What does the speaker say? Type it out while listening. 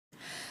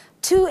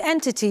Two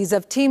entities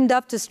have teamed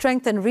up to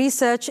strengthen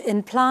research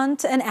in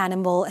plant and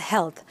animal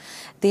health.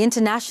 The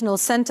International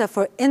Center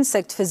for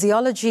Insect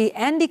Physiology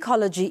and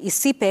Ecology,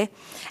 ICIPE,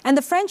 and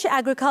the French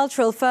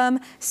agricultural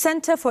firm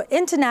Center for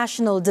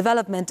International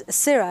Development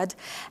CIRAD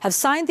have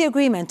signed the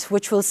agreement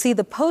which will see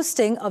the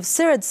posting of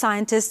CIRAD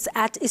scientists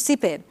at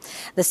ICIPE.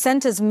 The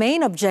center's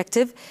main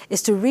objective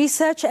is to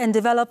research and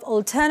develop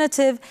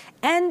alternative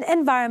and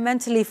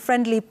environmentally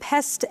friendly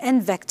pest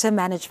and vector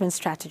management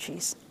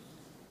strategies.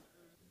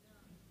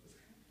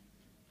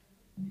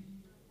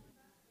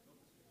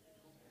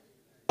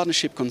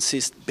 Partnership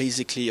consists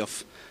basically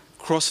of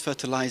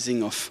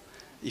cross-fertilizing of,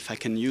 if I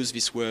can use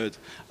this word,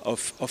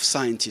 of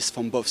scientists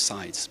from both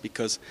sides,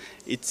 because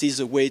it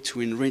is a way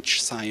to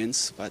enrich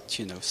science, but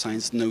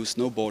science knows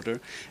no border,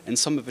 and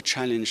some of the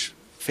challenge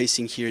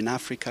facing here in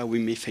Africa, we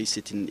may face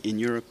it in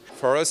Europe.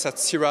 For us at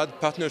CIRAD,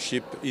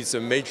 partnership is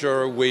a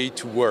major way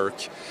to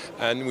work,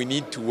 and we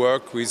need to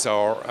work with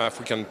our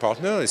African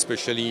partner,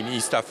 especially in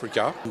East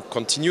Africa, to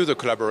continue the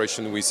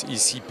collaboration with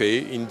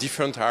ICIPE in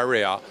different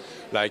areas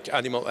like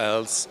animal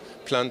health,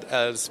 plant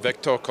health,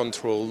 vector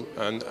control,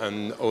 and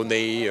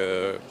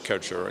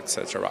culture,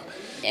 etc.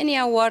 Any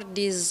award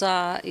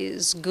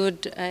is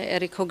good, a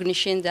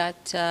recognition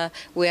that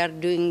we are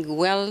doing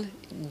well,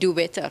 do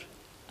better.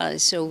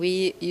 So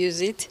we use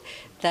it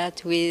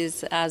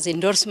as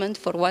endorsement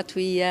for what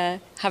we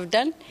have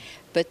done,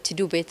 but to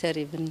do better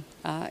even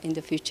in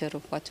the future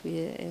of what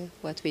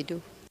we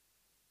do.